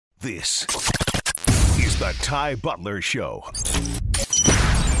This is the Ty Butler Show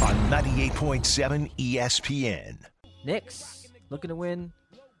on 98.7 ESPN. Knicks looking to win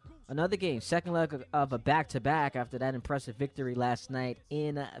another game, second leg of a back-to-back after that impressive victory last night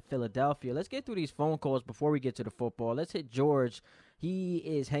in Philadelphia. Let's get through these phone calls before we get to the football. Let's hit George. He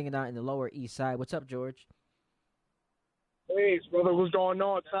is hanging out in the Lower East Side. What's up, George? Hey, brother, what's going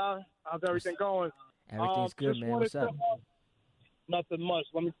on, Ty? How's everything going? Everything's good, man. What's up? Nothing much.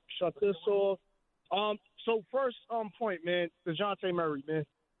 Let me shut this off. So first point, man, DeJounte Murray, man,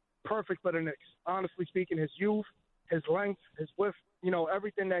 perfect for the Knicks. Honestly speaking, his youth, his length, his width,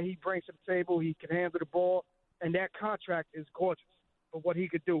 everything that he brings to the table, he can handle the ball, and that contract is gorgeous for what he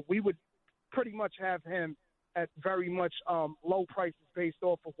could do. We would pretty much have him at very much low prices based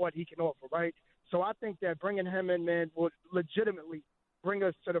off of what he can offer, right? So I think that bringing him in, man, would legitimately bring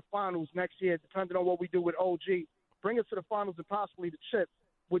us to the finals next year, depending on what we do with OG. Bring us to the finals and possibly the chip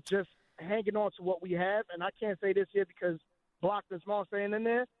with just hanging on to what we have. And I can't say this year because Blockman's Small staying in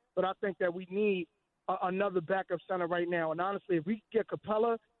there, but I think that we need another backup center right now. And honestly, if we get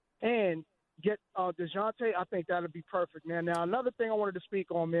Capella and get DeJounte, I think that would be perfect, man. Now, another thing I wanted to speak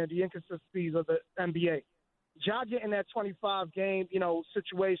on, man, the inconsistencies of the NBA. Ja getting that 25-game,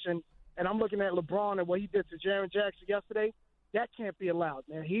 situation, and I'm looking at LeBron and what he did to Jaren Jackson yesterday. That can't be allowed,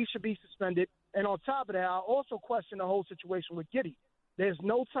 man. He should be suspended. And on top of that, I also question the whole situation with Giddey. There's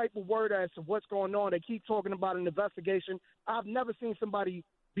no type of word as to what's going on. They keep talking about an investigation. I've never seen somebody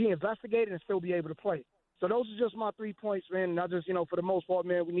be investigated and still be able to play. So those are just my 3 points, man. And I just, for the most part,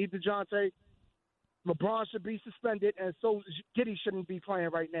 man, we need DeJounte. LeBron should be suspended, and so Giddey shouldn't be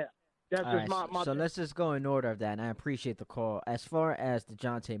playing right now. That's All just right, my so let's just go in order of that, and I appreciate the call. As far as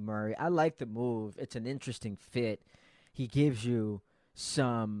DeJounte Murray, I like the move. It's an interesting fit. He gives you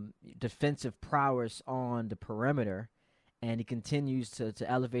some defensive prowess on the perimeter, and he continues to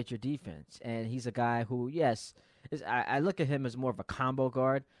elevate your defense. And he's a guy who, yes, I look at him as more of a combo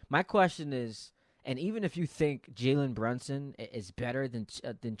guard. My question is, and even if you think Jalen Brunson is better than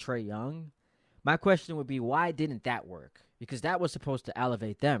Trae Young, my question would be, why didn't that work? Because that was supposed to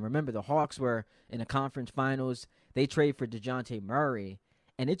elevate them. Remember, the Hawks were in the conference finals. They traded for DeJounte Murray,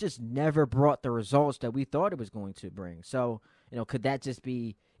 and it just never brought the results that we thought it was going to bring. So, could that just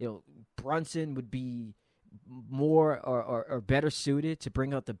be, Brunson would be more or better suited to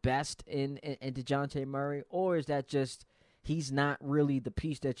bring out the best in DeJounte Murray? Or is that just he's not really the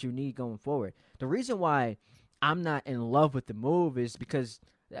piece that you need going forward? The reason why I'm not in love with the move is because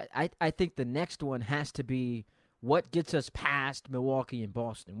I think the next one has to be what gets us past Milwaukee and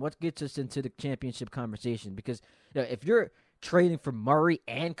Boston, what gets us into the championship conversation. Because if you're trading for Murray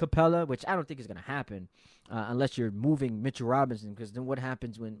and Capella, which I don't think is going to happen unless you're moving Mitchell Robinson, because then what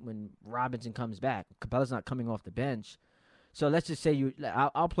happens when Robinson comes back? Capella's not coming off the bench. So let's just say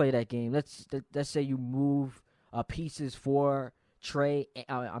I'll play that game. Let's say you move pieces for for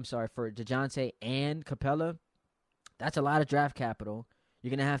DeJounte and Capella. That's a lot of draft capital. You're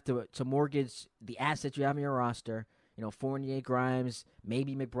going to have to mortgage the assets you have in your roster. Fournier, Grimes,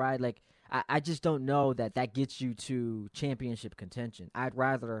 maybe McBride. I just don't know that gets you to championship contention. I'd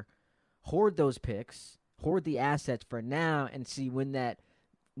rather hoard those picks, hoard the assets for now, and see when that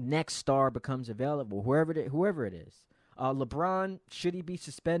next star becomes available, whoever it is. LeBron, should he be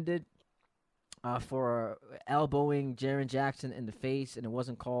suspended for elbowing Jaren Jackson in the face and it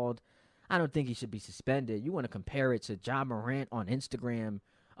wasn't called? I don't think he should be suspended. You want to compare it to Ja Morant on Instagram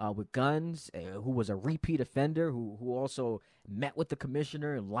with guns, who was a repeat offender, who also met with the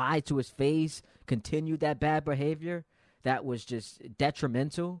commissioner and lied to his face, continued that bad behavior. That was just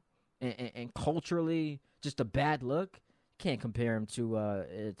detrimental and culturally just a bad look. Can't compare him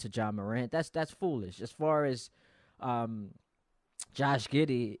to Ja Morant. That's foolish. As far as Josh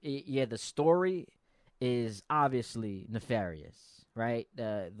Giddey, the story is obviously nefarious, right?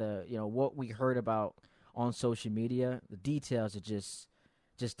 The what we heard about on social media, the details are just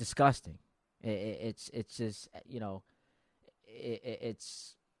disgusting. It's just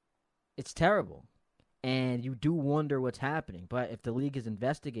it's terrible, and you do wonder what's happening. But if the league is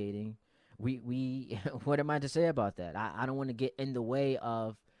investigating, we what am I to say about that? I don't want to get in the way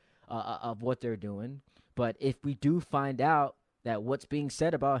of what they're doing. But if we do find out that what's being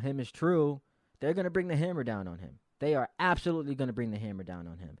said about him is true, they're going to bring the hammer down on him. They are absolutely going to bring the hammer down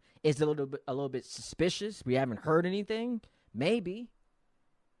on him. Is it a little bit suspicious? We haven't heard anything? Maybe.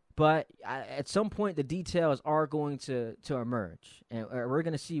 But at some point, the details are going to emerge. And we're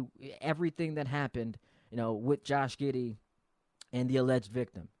going to see everything that happened, with Josh Giddey and the alleged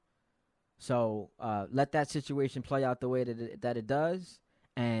victim. So let that situation play out the way that it does.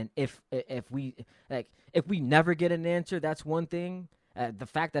 And if we never get an answer, that's one thing. The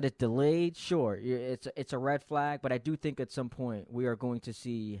fact that it's delayed, sure, it's a red flag, but I do think at some point we are going to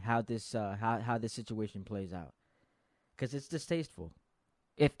see how this how this situation plays out, because it's distasteful.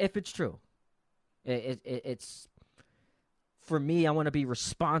 If it's true, it's for me. I want to be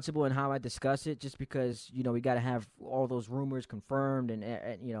responsible in how I discuss it, just because we got to have all those rumors confirmed, and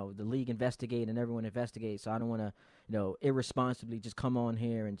the league investigate and everyone investigate. So I don't want to irresponsibly just come on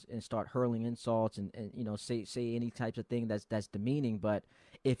here and start hurling insults and say any types of thing that's demeaning. But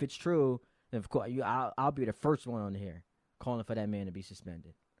if it's true, then of course I'll be the first one on here calling for that man to be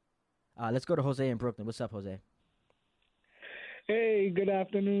suspended. Let's go to Jose in Brooklyn. What's up, Jose? Hey, good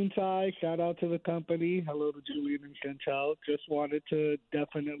afternoon, Ty. Shout out to the company. Hello to Julian and Chantel. Just wanted to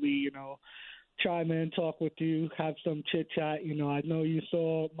definitely, chime in, talk with you, have some chit-chat. I know you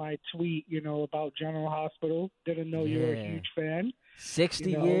saw my tweet, about General Hospital. Didn't know you were a huge fan.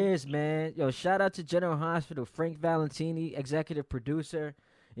 60 years, man. Yo, shout out to General Hospital. Frank Valentini, executive producer.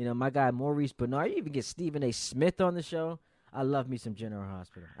 My guy Maurice Bernard. You even get Stephen A. Smith on the show. I love me some General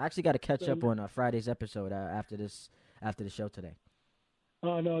Hospital. I actually got to catch up on Friday's episode after the show today.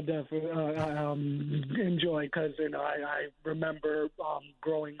 Oh, no, definitely. I enjoy because, I remember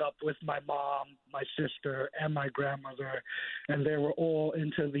growing up with my mom, my sister, and my grandmother, and they were all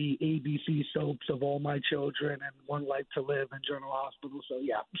into the ABC soaps of All My Children and One Life to Live and General Hospital. So,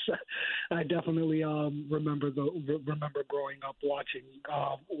 yeah, I definitely remember growing up watching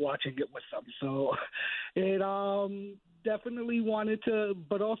it with them. So it definitely wanted to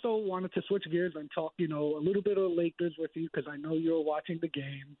switch gears and talk, a little bit of Lakers with you because I know you were watching the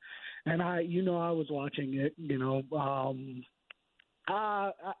game, and I was watching it.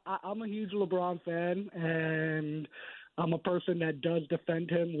 I'm a huge LeBron fan, and I'm a person that does defend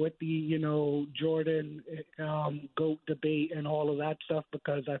him with the, Jordan GOAT debate and all of that stuff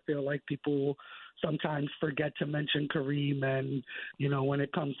because I feel like people sometimes forget to mention Kareem, and when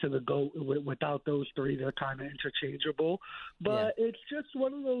it comes to the GOAT, without those three, they're kind of interchangeable. But It's just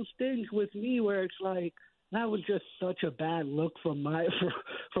one of those things with me where it's like that was just such a bad look from my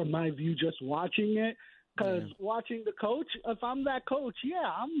view just watching it. Because watching the coach, if I'm that coach,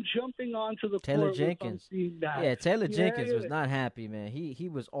 I'm jumping onto the Taylor court. Jenkins. Taylor Jenkins was not happy, man. He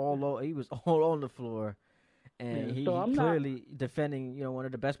was all on the floor. And he's clearly defending, one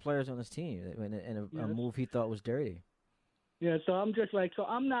of the best players on his team in a move he thought was dirty. Yeah, so I'm just like, so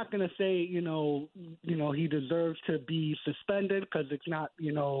I'm not going to say, he deserves to be suspended because it's not,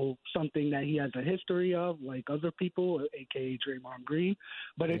 something that he has a history of like other people, a.k.a. Draymond Green.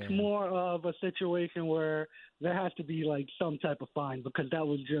 But it's more of a situation where there has to be like some type of fine because that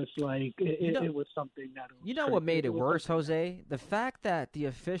was just like, it was something that was You know what made it worse, Jose? The fact that the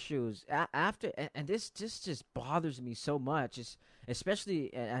officials, after, and this just bothers me so much,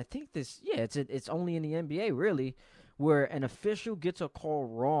 especially, and I think it's only in the NBA really, where an official gets a call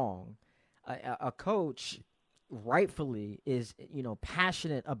wrong, a coach rightfully is,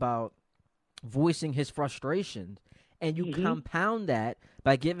 passionate about voicing his frustration, and you compound that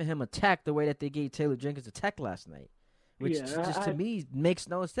by giving him a tech the way that they gave Taylor Jenkins a tech last night, which to me makes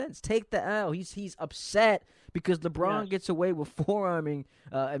no sense. Take the L. He's upset because LeBron gets away with forearming,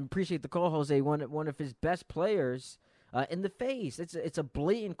 and appreciate the call, Jose, one of his best players in the face. It's a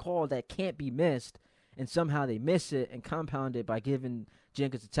blatant call that can't be missed. And somehow they miss it and compound it by giving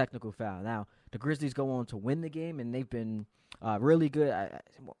Jenkins a technical foul. Now, the Grizzlies go on to win the game, and they've been really good. I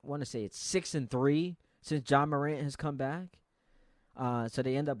want to say it's 6-3 since John Morant has come back. So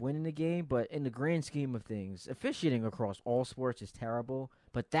they end up winning the game. But in the grand scheme of things, officiating across all sports is terrible.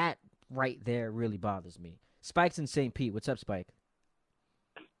 But that right there really bothers me. Spike's in St. Pete. What's up, Spike?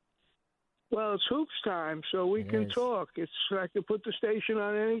 Well, it's hoops time, so we can talk. I can put the station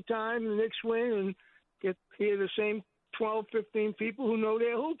on any time, the Knicks win, and hear the same 12, 15 people who know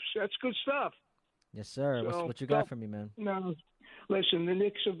their hoops. That's good stuff. Yes, sir. So, what you got for me, man? No, listen, the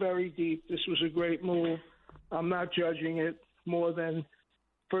Knicks are very deep. This was a great move. I'm not judging it more than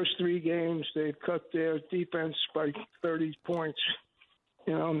first three games. They've cut their defense by 30 points,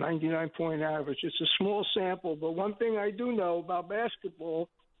 99-point average. It's a small sample, but one thing I do know about basketball,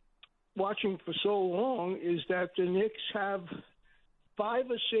 watching for so long, is that the Knicks have 5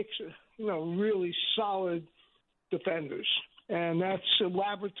 or 6, really solid defenders, and that's a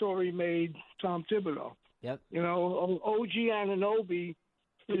laboratory-made Tom Thibodeau. Yep. OG Anunoby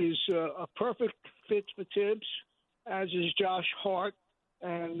is a perfect fit for Tibbs, as is Josh Hart.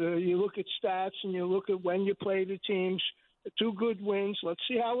 And you look at stats and you look at when you play the teams, 2 good wins. Let's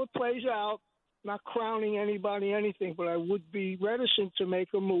see how it plays out. Not crowning anybody anything, but I would be reticent to make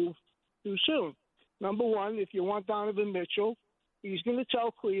a move too soon. Number one, if you want Donovan Mitchell, he's going to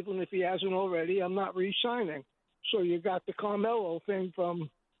tell Cleveland, if he hasn't already, I'm not re-signing. So you got the Carmelo thing from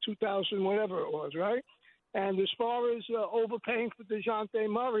 2000, whatever it was, right? And as far as overpaying for DeJounte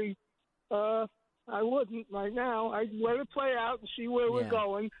Murray, I wouldn't right now. I'd let it play out and see where we're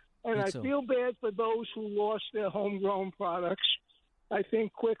going. And I feel bad for those who lost their homegrown products. I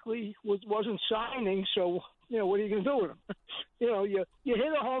think quickly wasn't signing, so what are you going to do with them? You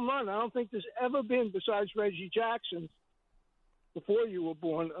hit a home run. I don't think there's ever been, besides Reggie Jackson, before you were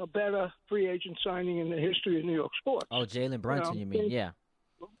born, a better free agent signing in the history of New York sports. Oh, Jalen Brunson, you mean? Yeah.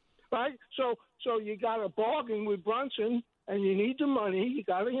 Right. So you got a bargain with Brunson, and you need the money. You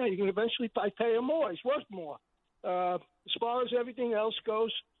got to, you can eventually pay him more. He's worth more. As far as everything else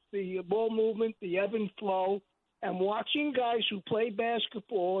goes, the ball movement, the ebb and flow, and watching guys who play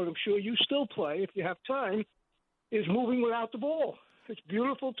basketball, and I'm sure you still play if you have time, is moving without the ball. It's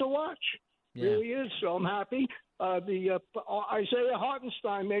beautiful to watch. It really is. So I'm happy. Isaiah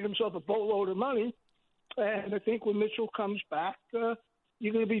Hartenstein made himself a boatload of money, and I think when Mitchell comes back,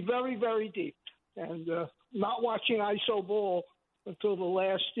 you're going to be very, very deep. And not watching ISO ball until the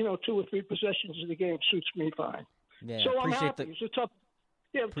last, 2 or 3 possessions of the game suits me fine. Yeah, so I'm happy. It's a tough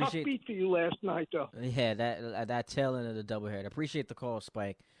beat for you last night, though. Yeah, that tail end of the doubleheader. Appreciate the call,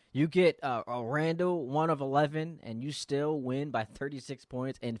 Spike. You get a Randall 1 of 11, and you still win by 36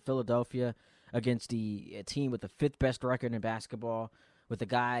 points in Philadelphia against the team with the 5th best record in basketball, with a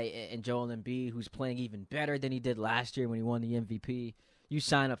guy in Joel Embiid who's playing even better than he did last year when he won the MVP. You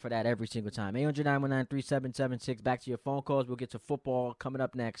sign up for that every single time. 800-919-3776. Back to your phone calls. We'll get to football coming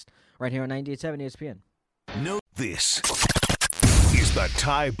up next right here on 98.7 ESPN. No, this is the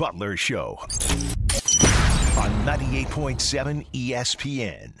Ty Butler Show on 98.7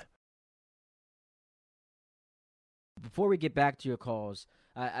 ESPN. Before we get back to your calls,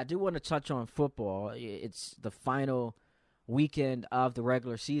 I do want to touch on football. It's the final weekend of the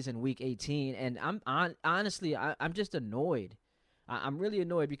regular season, Week 18, and honestly, I'm just annoyed. I'm really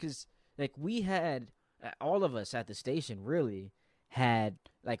annoyed because we had, all of us at the station really had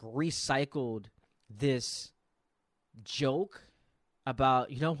recycled this joke about,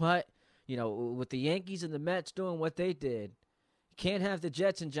 with the Yankees and the Mets doing what they did, you can't have the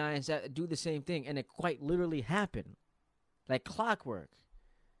Jets and Giants do the same thing, and it quite literally happened. Like clockwork.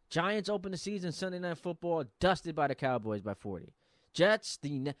 Giants open the season Sunday Night Football, dusted by the Cowboys by 40. Jets,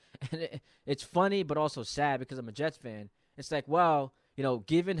 it's funny but also sad because I'm a Jets fan. It's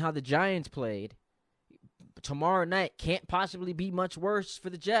given how the Giants played, tomorrow night can't possibly be much worse for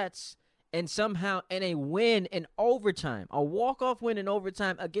the Jets. And somehow in a win in overtime, a walk-off win in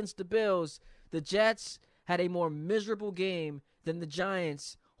overtime against the Bills, the Jets had a more miserable game than the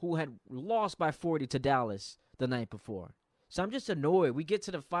Giants, who had lost by 40 to Dallas the night before. So I'm just annoyed. We get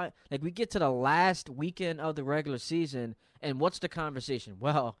to the last weekend of the regular season, and what's the conversation?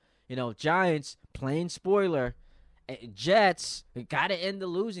 Well, Giants, plain spoiler, Jets got to end the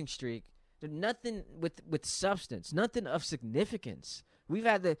losing streak. There's nothing with substance, nothing of significance. We've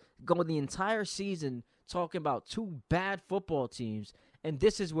had to go the entire season talking about 2 bad football teams, and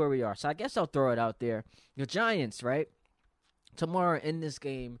this is where we are. So I guess I'll throw it out there. The Giants, right? Tomorrow in this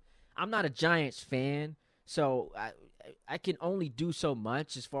game, I'm not a Giants fan, so I can only do so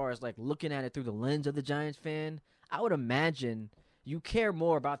much as far as looking at it through the lens of the Giants fan. I would imagine you care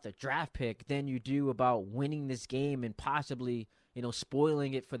more about the draft pick than you do about winning this game and possibly,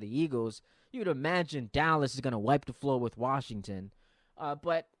 spoiling it for the Eagles. You'd imagine Dallas is going to wipe the floor with Washington.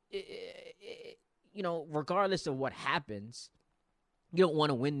 But regardless of what happens, you don't want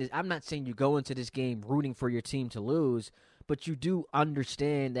to win this. I'm not saying you go into this game rooting for your team to lose, but you do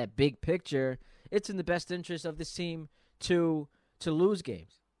understand that big picture. It's in the best interest of this team to lose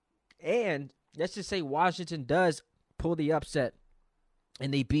games. And let's just say Washington does pull the upset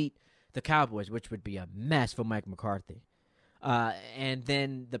and they beat the Cowboys, which would be a mess for Mike McCarthy. And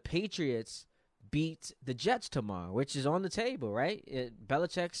then the Patriots beat the Jets tomorrow, which is on the table, right?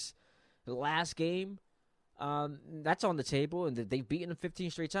 Belichick's last game, that's on the table, and they've beaten them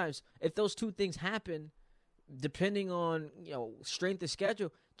 15 straight times. If those 2 things happen, depending on strength of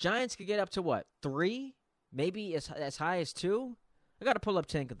schedule, Giants could get up to what, 3, maybe as high as 2. I got to pull up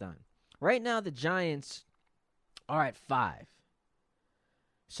Tankathon. Right now, the Giants are at 5.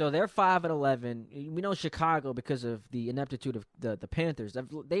 So they're 5-11. We know Chicago, because of the ineptitude of the Panthers,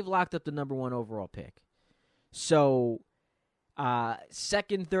 they've locked up the number 1 overall pick. So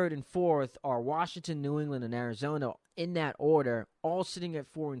 2nd, 3rd, and 4th are Washington, New England, and Arizona in that order, all sitting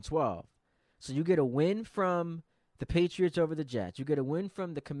at 4-12. So you get a win from the Patriots over the Jets. You get a win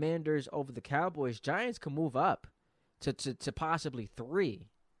from the Commanders over the Cowboys. Giants can move up to possibly 3.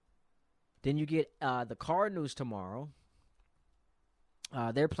 Then you get the Cardinals tomorrow.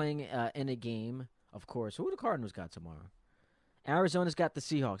 They're playing in a game of course. Who the Cardinals got tomorrow? Arizona's got the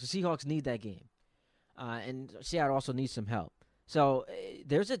Seahawks. The Seahawks need that game. And Seattle also needs some help. So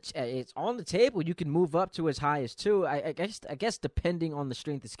it's on the table. You can move up to as high as 2. I guess depending on the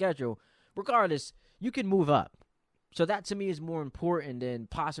strength of schedule, regardless, you can move up. So that to me is more important than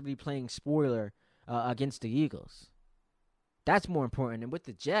possibly playing spoiler against the Eagles. That's more important. And with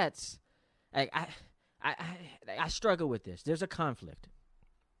the Jets, I struggle with this. There's a conflict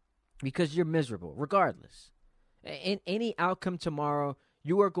because you're miserable, regardless. In any outcome tomorrow,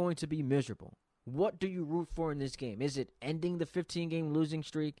 you are going to be miserable. What do you root for in this game? Is it ending the 15-game losing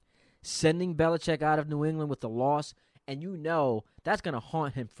streak, sending Belichick out of New England with a loss, and you know that's going to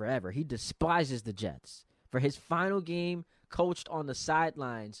haunt him forever? He despises the Jets. For his final game coached on the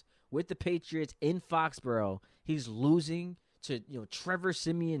sidelines with the Patriots in Foxborough, he's losing to Trevor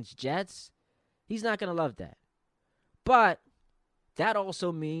Siemian's Jets. He's not going to love that. But that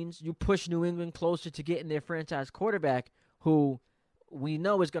also means you push New England closer to getting their franchise quarterback who we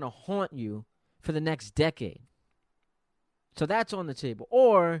know is going to haunt you for the next decade. So that's on the table.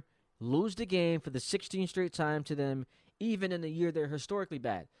 Or lose the game for the 16th straight time to them, even in a year they're historically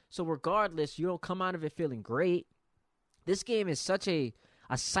bad. So regardless, you don't come out of it feeling great. This game is such a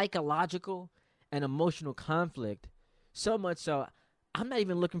psychological and emotional conflict, so much so I'm not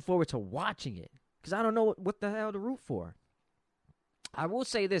even looking forward to watching it because I don't know what the hell to root for. I will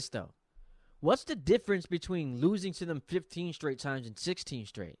say this, though. What's the difference between losing to them 15 straight times and 16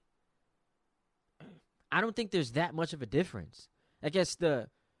 straight? I don't think there's that much of a difference. I guess the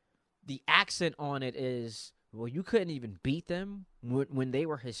accent on it is, well, you couldn't even beat them when they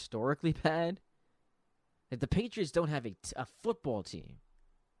were historically bad. Like, the Patriots don't have a football team.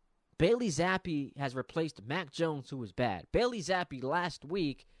 Bailey Zappi has replaced Mac Jones, who was bad. Bailey Zappi last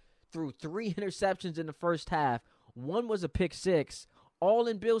week threw 3 interceptions in the first half. 1 was a pick 6, all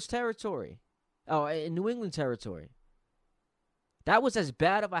in Bills territory. Oh, in New England territory. That was as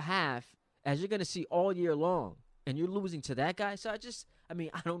bad of a half as you're going to see all year long. And you're losing to that guy. So I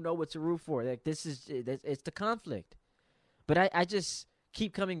don't know what to root for. Like, it's the conflict. But I just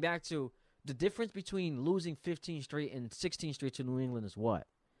keep coming back to the difference between losing 15 straight and 16 straight to New England is what?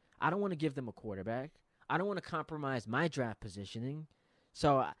 I don't want to give them a quarterback. I don't want to compromise my draft positioning.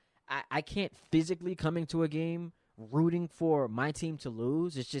 So I can't physically come into a game rooting for my team to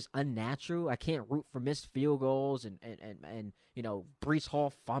lose. It's just unnatural. I can't root for missed field goals and Breece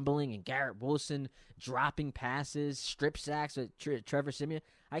Hall fumbling and Garrett Wilson dropping passes, strip sacks with Trevor Siemian.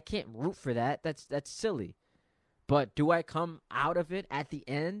 I can't root for that. That's silly. But do I come out of it at the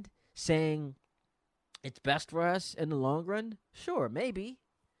end saying it's best for us in the long run? Sure, maybe.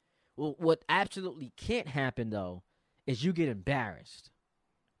 Well, what absolutely can't happen, though, is you get embarrassed,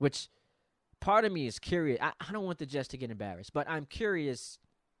 which part of me is curious. I don't want the Jets to get embarrassed, but I'm curious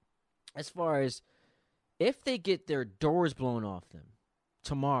as far as if they get their doors blown off them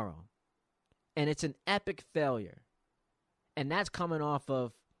tomorrow and it's an epic failure, and that's coming off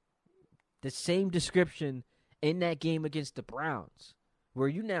of the same description in that game against the Browns, where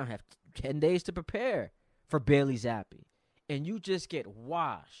you now have 10 days to prepare for Bailey Zappi, and you just get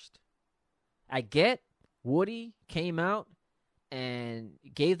washed. I get Woody came out and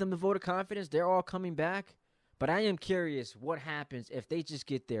gave them the vote of confidence. They're all coming back. But I am curious what happens if they just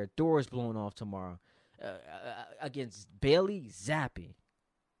get their doors blown off tomorrow against Bailey Zappi.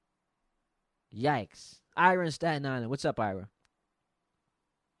 Yikes. Ira in Staten Island. What's up, Ira?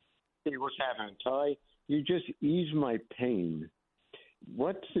 Hey, what's happening, Ty? You just ease my pain.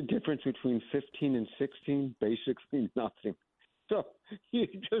 What's the difference between 15 and 16? Basically nothing. So you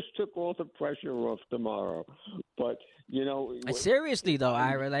just took all the pressure off tomorrow. But, seriously, though,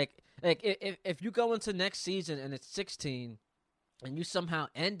 Ira, like if you go into next season and it's 16 and you somehow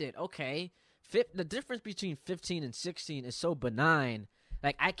end it, okay, the difference between 15 and 16 is so benign.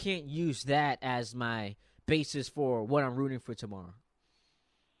 Like, I can't use that as my basis for what I'm rooting for tomorrow.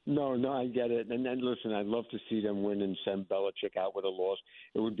 No, I get it. And then, listen, I'd love to see them win and send Belichick out with a loss.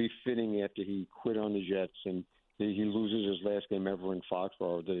 It would be fitting after he quit on the Jets and he loses his last game ever in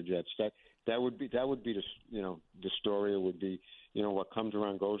Foxborough to the Jets. That would be the story. It would be what comes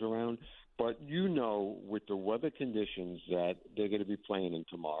around goes around. But with the weather conditions that they're going to be playing in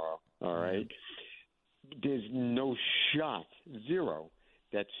tomorrow, all right, there's no shot, zero,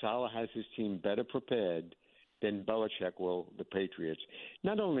 that Saleh has his team better prepared than Belichick will the Patriots.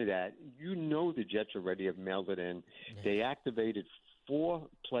 Not only that, the Jets already have mailed it in. Yeah. They activated 4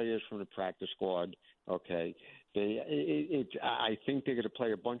 players from the practice squad, okay. I think they're going to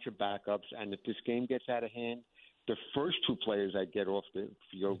play a bunch of backups, and if this game gets out of hand, the first 2 players I get off the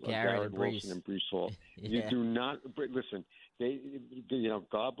field are Garrett Wilson and Breece Hall. Yeah. You do not – listen,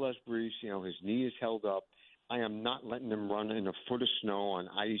 God bless Brees. His knee is held up. I am not letting them run in a foot of snow on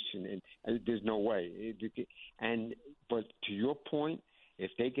ice, and there's no way. But to your point, if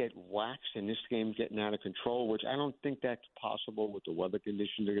they get waxed and this game's getting out of control, which I don't think that's possible with the weather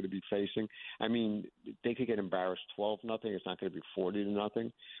conditions they're going to be facing. I mean, they could get embarrassed 12-0. It's not going to be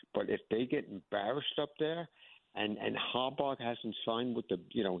 40-0. But if they get embarrassed up there, and Harbaugh hasn't signed with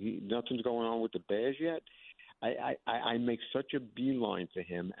nothing's going on with the Bears yet. I make such a beeline to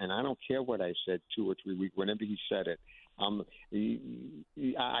him, and I don't care what I said 2 or 3 weeks. Whenever he said it,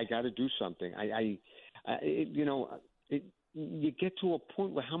 I got to do something. You get to a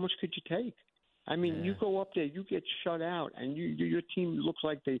point where how much could you take? I mean, You go up there, you get shut out, and your team looks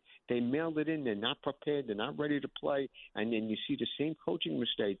like they mailed it in. They're not prepared. They're not ready to play, and then you see the same coaching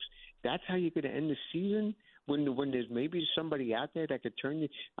mistakes. That's how you're going to end the season. When there's maybe somebody out there that could turn you.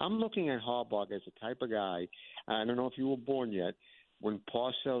 I'm looking at Harbaugh as the type of guy. I don't know if you were born yet. When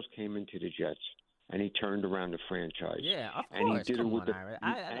Parcells came into the Jets and he turned around the franchise. Yeah, of and course. He did come it with on, Ira.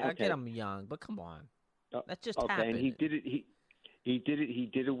 I get I'm young, but come on. That just happened. And he did it. He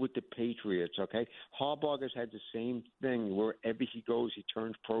did it with the Patriots. Okay, Harbaugh has had the same thing wherever he goes, he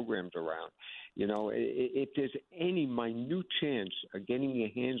turns programs around. If there's any minute chance of getting your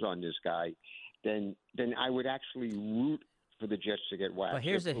hands on this guy, then I would actually root for the Jets to get waxed. But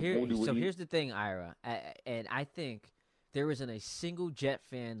here's the thing, Ira, and I think there isn't a single Jet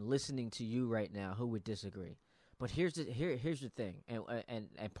fan listening to you right now who would disagree. But here's the thing,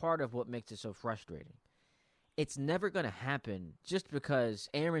 and part of what makes it so frustrating. It's never going to happen just because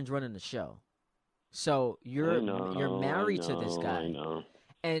Aaron's running the show. So you're married to this guy,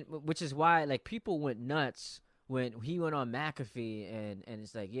 and which is why people went nuts when he went on McAfee and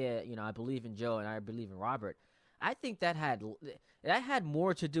it's like, I believe in Joe and I believe in Robert. I think that had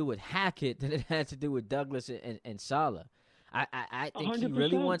more to do with Hackett than it had to do with Douglas and Saleh. I think 100%. He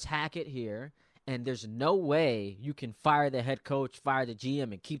really wants Hackett here, and there's no way you can fire the head coach, fire the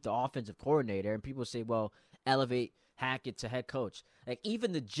GM, and keep the offensive coordinator. And people say, well, elevate Hackett to head coach.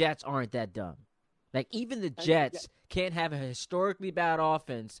 Even the Jets aren't that dumb. Even the Jets can't have a historically bad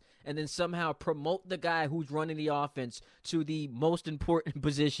offense and then somehow promote the guy who's running the offense to the most important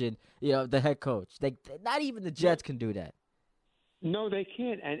position, the head coach. Not even the Jets can do that. No, they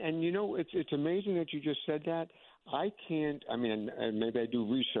can't. And it's amazing that you just said that. I can't. I mean, maybe I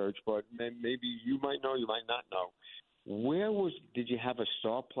do research, but maybe you might know, you might not know. Did you have a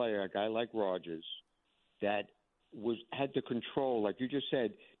star player, a guy like Rodgers, that had the control, like you just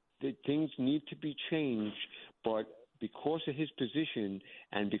said? Things need to be changed, but because of his position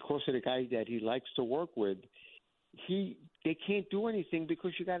and because of the guy that he likes to work with, they can't do anything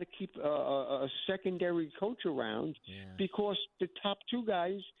because you got to keep a secondary coach around because the top two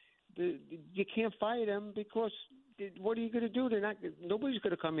guys, you can't fire them because what are you going to do? Nobody's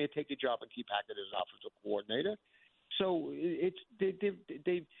going to come here, take a job, and keep Hackett as offensive coordinator. So it's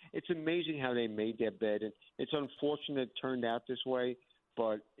amazing how they made their bed, and it's unfortunate it turned out this way.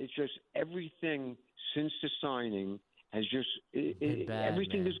 But it's just everything since the signing has just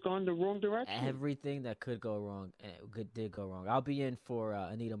everything has gone the wrong direction. Everything that could go wrong did go wrong. I'll be in for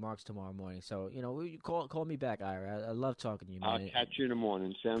Anita Marks tomorrow morning, so you call me back, Ira. I love talking to you, man. I'll catch you in the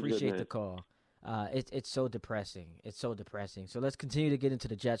morning. Sounds Appreciate good, man. the call. It's so depressing. It's so depressing. So let's continue to get into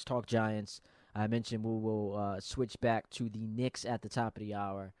the Jets. Talk Giants. I mentioned we will switch back to the Knicks at the top of the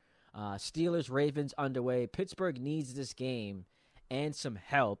hour. Steelers Ravens underway. Pittsburgh needs this game and some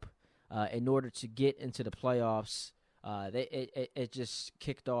help in order to get into the playoffs. It just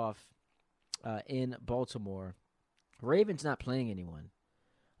kicked off in Baltimore. Ravens not playing anyone.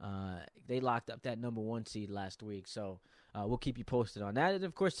 They locked up that number 1 seed last week, so we'll keep you posted on that. And,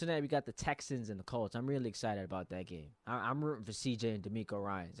 of course, tonight we got the Texans and the Colts. I'm really excited about that game. I'm rooting for CJ and D'Amico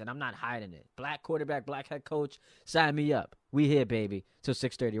Ryans, and I'm not hiding it. Black quarterback, black head coach, sign me up. We here, baby, till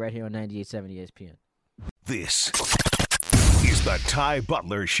 6:30 right here on 98.7 ESPN. This is the Ty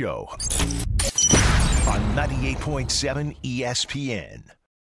Butler Show on 98.7 ESPN.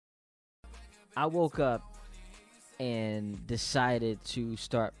 I woke up and decided to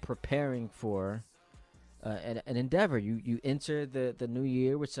start preparing for an endeavor. You enter the new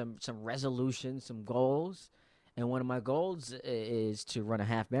year with some resolutions, some goals, and one of my goals is to run a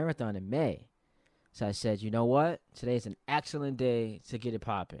half marathon in May. So I said, you know what? Today's an excellent day to get it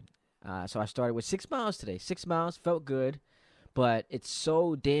popping. So I started with 6 miles today. 6 miles, felt good, but it's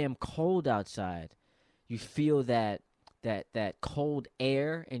so damn cold outside. You feel that cold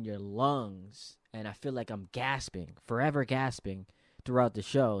air in your lungs, and I feel like I'm gasping, forever gasping throughout the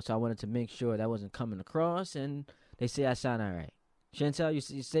show. So I wanted to make sure that wasn't coming across, and they say I sound all right. Chantel, you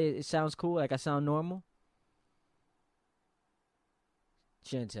say it sounds cool, like I sound normal?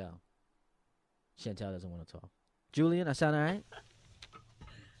 Chantel doesn't want to talk. Julian, I sound all right?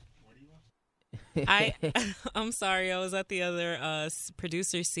 I'm sorry. I was at the other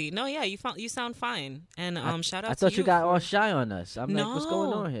producer seat. No, yeah, you sound fine. And shout out I to thought you got for... all shy on us. I'm no. like, what's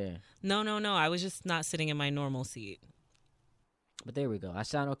going on here? No. I was just not sitting in my normal seat. But there we go. I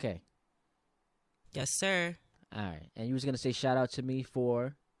sound okay. Yes, sir. All right. And you was going to say shout out to me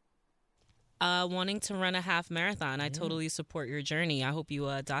for? Wanting to run a half marathon. I totally support your journey. I hope you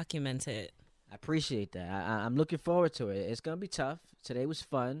document it. I appreciate that. I'm looking forward to it. It's going to be tough. Today was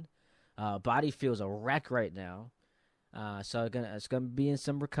fun. Body feels a wreck right now. So it's gonna be in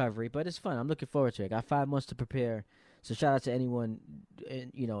some recovery, but it's fun. I'm looking forward to it. I got 5 months to prepare. So shout out to anyone,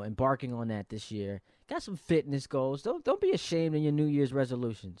 embarking on that this year. Got some fitness goals. Don't be ashamed in your New Year's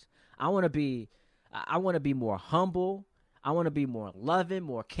resolutions. I want to be more humble. I want to be more loving,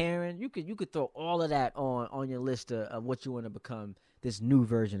 more caring. You could throw all of that on your list of what you want to become. This new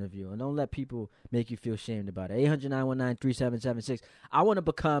version of you. And don't let people make you feel shamed about it. 800-919-3776. I want to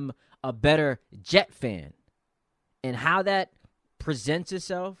become a better Jet fan. And how that presents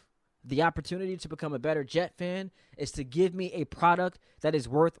itself, the opportunity to become a better Jet fan, is to give me a product that is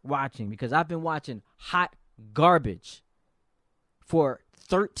worth watching. Because I've been watching hot garbage for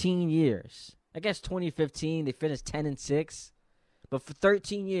 13 years. I guess 2015, they finished 10-6. But for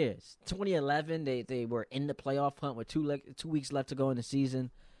 13 years, 2011, they were in the playoff hunt with 2 weeks left to go in the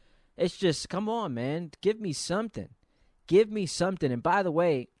season. It's just, come on, man. Give me something. Give me something. And by the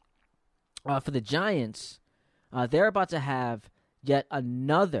way, for the Giants, they're about to have yet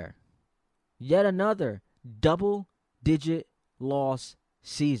another double-digit loss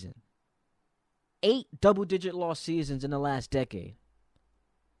season. 8 double-digit loss seasons in the last decade.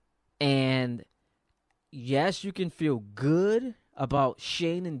 And yes, you can feel good about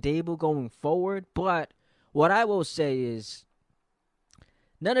Shane and Dable going forward, but what I will say is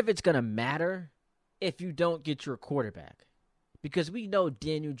none of it's going to matter if you don't get your quarterback, because we know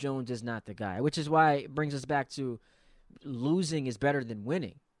Daniel Jones is not the guy, which is why it brings us back to losing is better than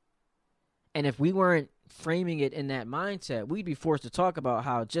winning. And if we weren't framing it in that mindset, we'd be forced to talk about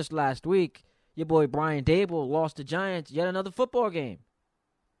how just last week your boy Brian Dable lost the Giants yet another football game.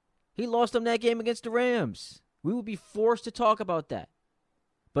 He lost them that game against the Rams. We would be forced to talk about that.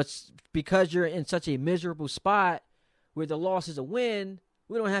 But because you're in such a miserable spot where the loss is a win,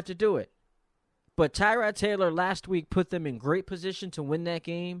 we don't have to do it. But Tyrod Taylor last week put them in great position to win that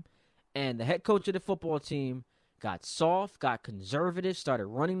game, and the head coach of the football team got soft, got conservative, started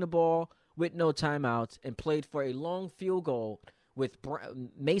running the ball with no timeouts, and played for a long field goal with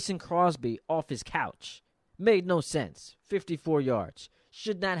Mason Crosby off his couch. Made no sense. 54 yards.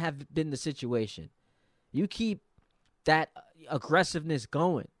 Should not have been the situation. You keep that aggressiveness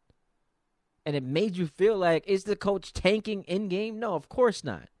going, and it made you feel like, is the coach tanking in game? No, of course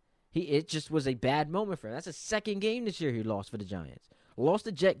not. It just was a bad moment for him. That's the second game this year he lost for the Giants. Lost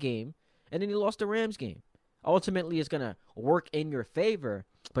the Jet game, and then he lost the Rams game. Ultimately, it's going to work in your favor,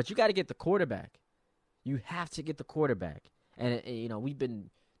 but you got to get the quarterback. You have to get the quarterback. And we've been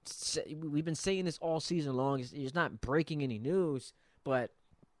saying this all season long. It's not breaking any news, but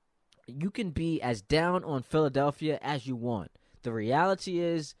you can be as down on Philadelphia as you want. The reality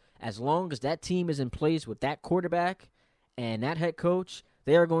is, as long as that team is in place with that quarterback and that head coach,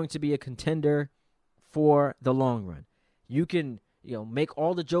 they are going to be a contender for the long run. You can, make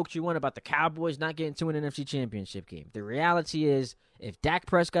all the jokes you want about the Cowboys not getting to an NFC Championship game. The reality is, if Dak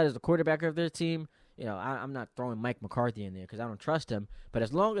Prescott is the quarterback of their team, I'm not throwing Mike McCarthy in there because I don't trust him. But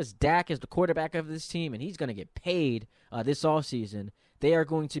as long as Dak is the quarterback of this team and he's going to get paid this offseason, they are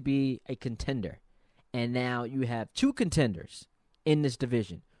going to be a contender. And now you have 2 contenders in this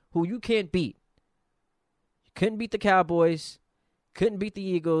division who you can't beat. You couldn't beat the Cowboys, couldn't beat the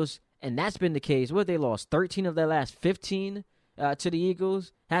Eagles, and that's been the case. They lost 13 of their last 15 to the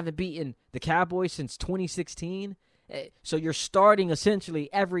Eagles, haven't beaten the Cowboys since 2016. So you're starting essentially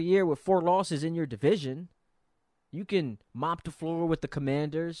every year with 4 losses in your division. You can mop the floor with the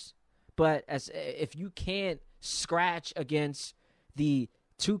Commanders, but if you can't scratch against the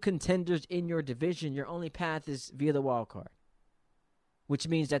 2 contenders in your division, your only path is via the wild card, which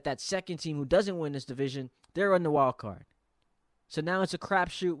means that second team who doesn't win this division, they're on the wild card. So now it's a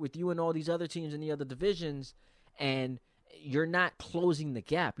crapshoot with you and all these other teams in the other divisions, and you're not closing the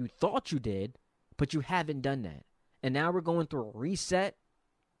gap. You thought you did, but you haven't done that. And now we're going through a reset,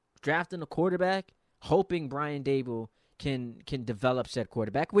 drafting a quarterback, hoping Brian Dable can develop said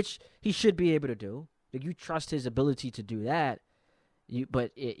quarterback, which he should be able to do. Like, you trust his ability to do that.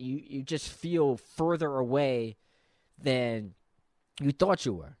 You just feel further away than you thought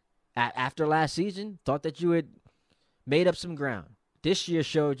you were. After last season, thought that you had made up some ground. This year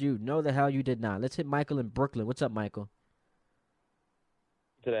showed you, no, the hell you did not. Let's hit Michael in Brooklyn. What's up, Michael?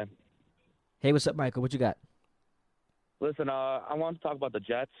 Today. Hey, what's up, Michael? What you got? Listen, I want to talk about the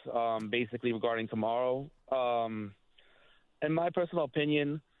Jets, basically regarding tomorrow. In my personal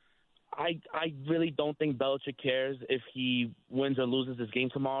opinion, I really don't think Belichick cares if he wins or loses this game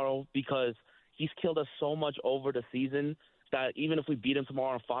tomorrow, because he's killed us so much over the season that even if we beat him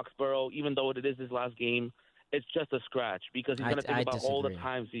tomorrow in Foxborough, even though it is his last game, it's just a scratch, because he's going to think about all the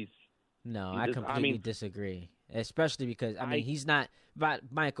times he's. No, I completely disagree. Especially because, he's not – but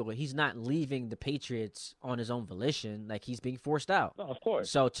Michael, he's not leaving the Patriots on his own volition. Like, he's being forced out. No, of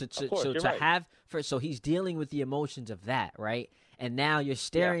course. So so he's dealing with the emotions of that, right? And now you're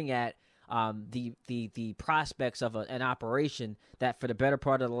staring at the prospects of an operation that for the better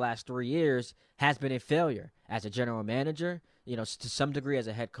part of the last 3 years has been a failure as a general manager, to some degree as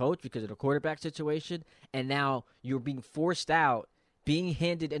a head coach because of the quarterback situation. And now you're being forced out, being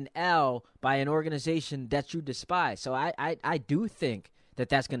handed an L by an organization that you despise. So I do think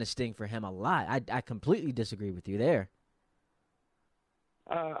that's going to sting for him a lot. I completely disagree with you there.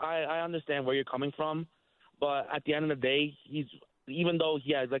 I understand where you're coming from, but at the end of the day, even though,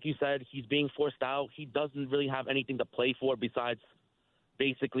 like you said, he's being forced out, he doesn't really have anything to play for besides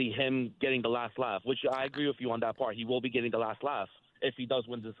basically him getting the last laugh, which I agree with you on that part. He will be getting the last laugh if he does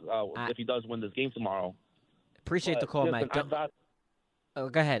win this game tomorrow. Appreciate the call, Mike. Go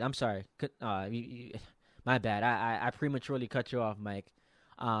ahead. I'm sorry. My bad. I prematurely cut you off, Mike.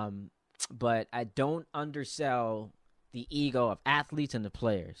 But I don't undersell the ego of athletes and the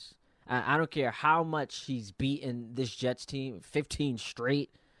players. I don't care how much he's beaten this Jets team, 15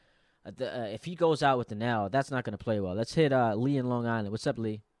 straight. If he goes out with an L, that's not going to play well. Let's hit Lee in Long Island. What's up,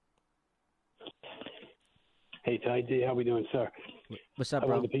 Lee? Hey, Ty D. How we doing, sir? What's up,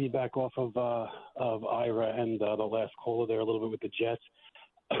 bro? I wanted to piggyback off of Ira and the last caller there a little bit with the Jets.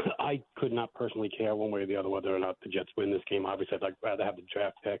 I could not personally care one way or the other whether or not the Jets win this game. Obviously, I'd rather have the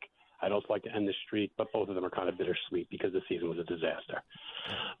draft pick. I'd also like to end the streak, but both of them are kind of bittersweet because the season was a disaster.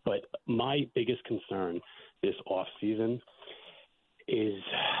 But my biggest concern this offseason is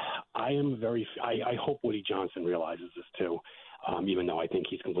I hope Woody Johnson realizes this too, even though I think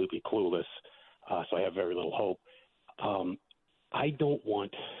he's completely clueless, so I have very little hope.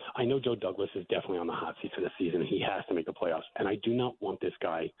 I know Joe Douglas is definitely on the hot seat for the season. He has to make the playoffs, and I do not want this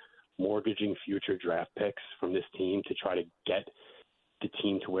guy mortgaging future draft picks from this team to try to get the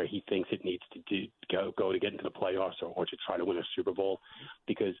team to where he thinks it needs to go to get into the playoffs or to try to win a Super Bowl,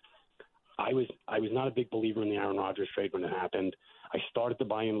 because I was not a big believer in the Aaron Rodgers trade when it happened. I started to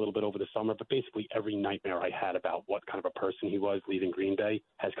buy him a little bit over the summer, but basically every nightmare I had about what kind of a person he was leaving Green Bay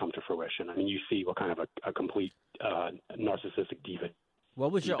has come to fruition. I mean, you see what kind of a complete narcissistic diva.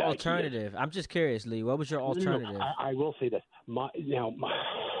 What was your alternative? I'm just curious, Lee. What was your alternative? No, I will say this.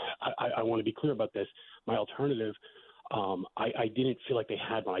 I want to be clear about this. My alternative, I didn't feel like they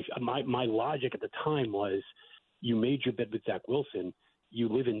had one. My logic at the time was you made your bet with Zach Wilson. You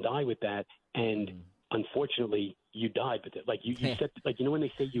live and die with that, and unfortunately, you died with it. Like you set, when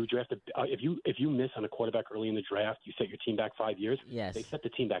they say you drafted, if you miss on a quarterback early in the draft, you set your team back 5 years. Yes, they set the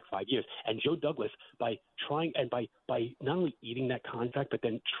team back 5 years. And Joe Douglas, by trying and by not only eating that contract, but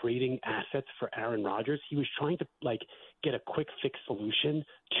then trading assets for Aaron Rodgers, he was trying to get a quick fix solution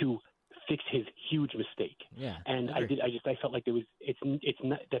to fix his huge mistake. Yeah, and I felt like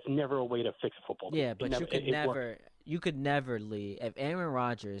that's never a way to fix a football game. Yeah, but you could never, Lee. If Aaron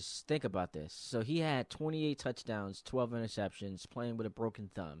Rodgers, think about this. So he had 28 touchdowns, 12 interceptions, playing with a broken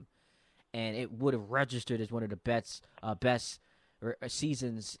thumb, and it would have registered as one of the best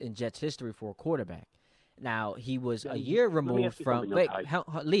seasons in Jets history for a quarterback. Now he was a year removed from. Wait,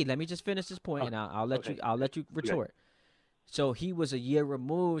 Lee, let me just finish this point, and I'll let you retort. Okay. So he was a year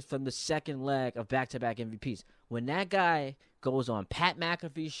removed from the second leg of back-to-back MVPs. When that guy goes on Pat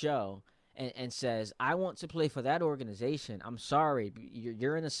McAfee's show and says, I want to play for that organization, I'm sorry,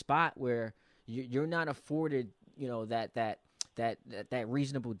 you're in a spot where you're not afforded, that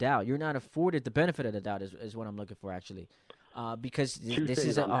reasonable doubt. You're not afforded the benefit of the doubt is what I'm looking for, actually. Because this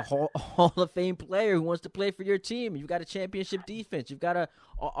is a Hall of Fame player who wants to play for your team. You've got a championship defense. You've got a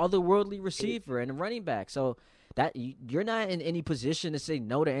otherworldly receiver and a running back. So that you're not in any position to say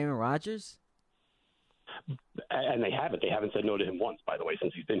no to Aaron Rodgers. And they haven't. They haven't said no to him once, by the way,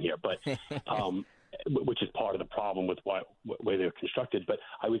 since he's been here. But which is part of the problem with way they're constructed. But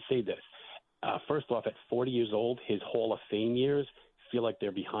I would say this: first off, at 40 years old, his Hall of Fame years feel like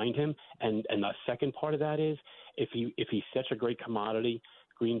they're behind him. And the second part of that is if he's such a great commodity,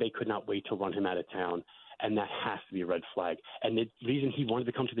 Green Bay could not wait to run him out of town, and that has to be a red flag. And the reason he wanted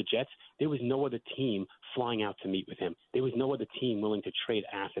to come to the Jets, there was no other team flying out to meet with him. There was no other team willing to trade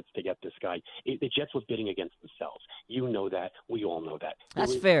assets to get this guy. The Jets were bidding against themselves. You know that. We all know that.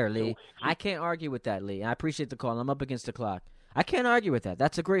 That's fair, Lee. I can't argue with that, Lee. I appreciate the call. I'm up against the clock. I can't argue with that.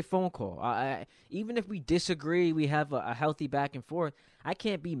 That's a great phone call. Even if we disagree, we have a healthy back and forth, I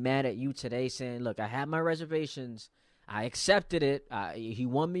can't be mad at you today saying, look, I had my reservations. I accepted it. He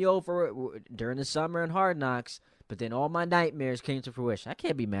won me over during the summer in Hard Knocks, but then all my nightmares came to fruition. I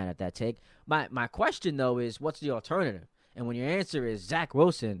can't be mad at that take. My question, though, is what's the alternative? And when your answer is Zach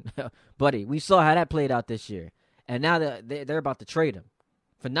Wilson, buddy, we saw how that played out this year. And now they're about to trade him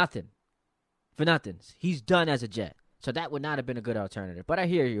for nothing. For nothing. He's done as a Jet. So that would not have been a good alternative. But I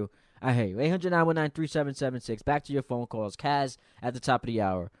hear you. 800-919-3776. Back to your phone calls. Kaz at the top of the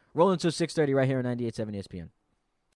hour. Rolling until 6:30 right here on 98.7 ESPN.